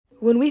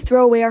When we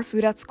throw away our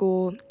food at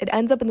school, it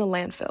ends up in the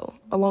landfill,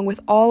 along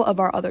with all of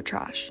our other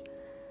trash.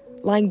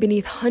 Lying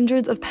beneath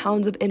hundreds of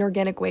pounds of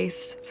inorganic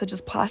waste, such as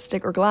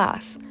plastic or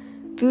glass,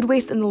 food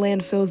waste in the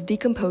landfills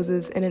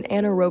decomposes in an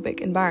anaerobic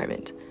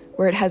environment,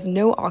 where it has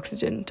no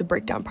oxygen to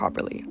break down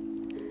properly.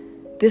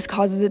 This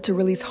causes it to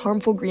release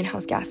harmful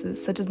greenhouse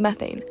gases such as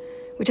methane,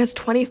 which has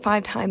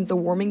 25 times the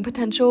warming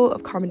potential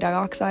of carbon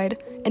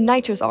dioxide, and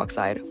nitrous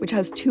oxide, which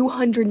has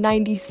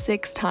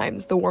 296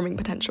 times the warming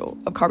potential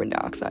of carbon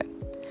dioxide.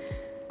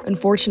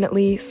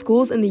 Unfortunately,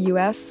 schools in the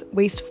US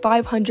waste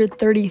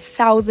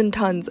 530,000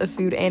 tons of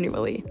food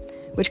annually,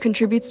 which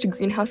contributes to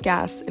greenhouse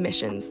gas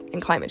emissions and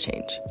climate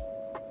change.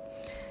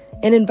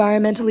 An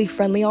environmentally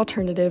friendly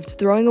alternative to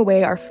throwing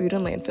away our food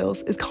in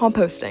landfills is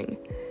composting.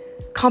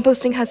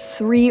 Composting has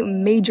 3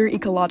 major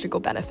ecological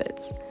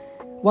benefits.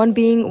 One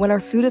being, when our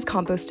food is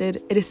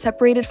composted, it is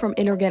separated from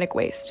inorganic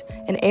waste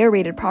and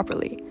aerated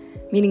properly,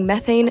 meaning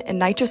methane and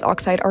nitrous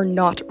oxide are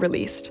not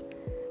released.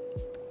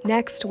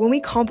 Next, when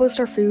we compost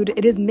our food,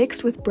 it is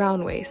mixed with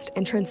brown waste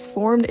and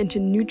transformed into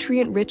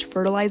nutrient-rich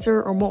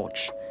fertilizer or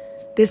mulch.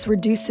 This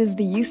reduces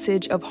the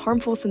usage of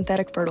harmful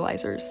synthetic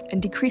fertilizers and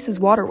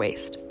decreases water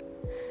waste.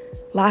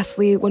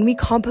 Lastly, when we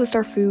compost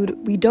our food,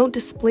 we don't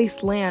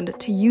displace land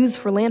to use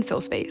for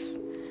landfill space.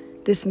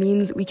 This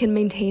means we can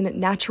maintain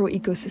natural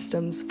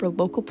ecosystems for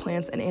local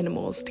plants and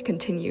animals to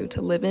continue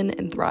to live in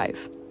and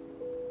thrive.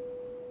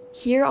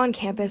 Here on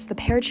campus, the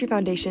Pear Tree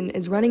Foundation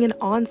is running an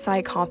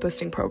on-site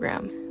composting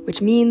program, which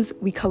means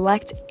we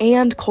collect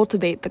and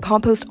cultivate the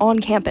compost on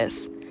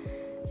campus.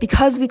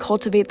 Because we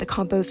cultivate the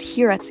compost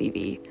here at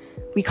CV,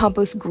 we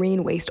compost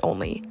green waste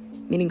only,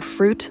 meaning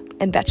fruit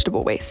and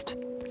vegetable waste.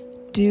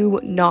 Do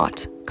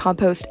not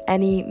compost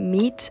any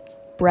meat,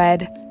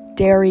 bread,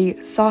 dairy,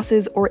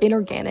 sauces, or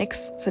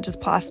inorganics, such as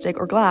plastic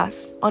or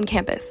glass, on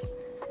campus.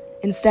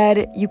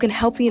 Instead, you can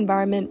help the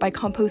environment by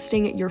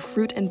composting your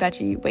fruit and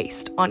veggie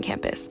waste on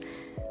campus,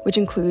 which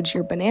includes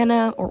your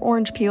banana or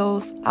orange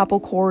peels, apple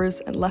cores,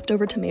 and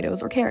leftover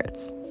tomatoes or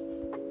carrots.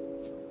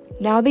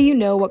 Now that you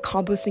know what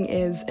composting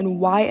is and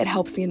why it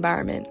helps the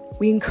environment,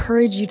 we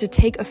encourage you to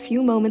take a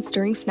few moments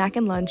during snack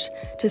and lunch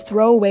to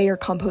throw away your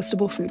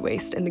compostable food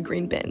waste in the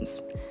green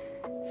bins.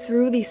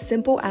 Through the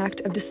simple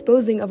act of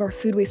disposing of our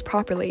food waste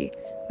properly,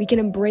 we can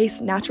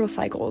embrace natural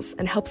cycles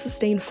and help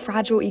sustain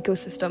fragile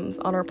ecosystems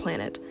on our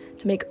planet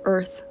to make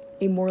Earth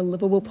a more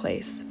livable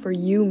place for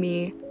you,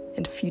 me,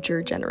 and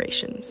future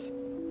generations.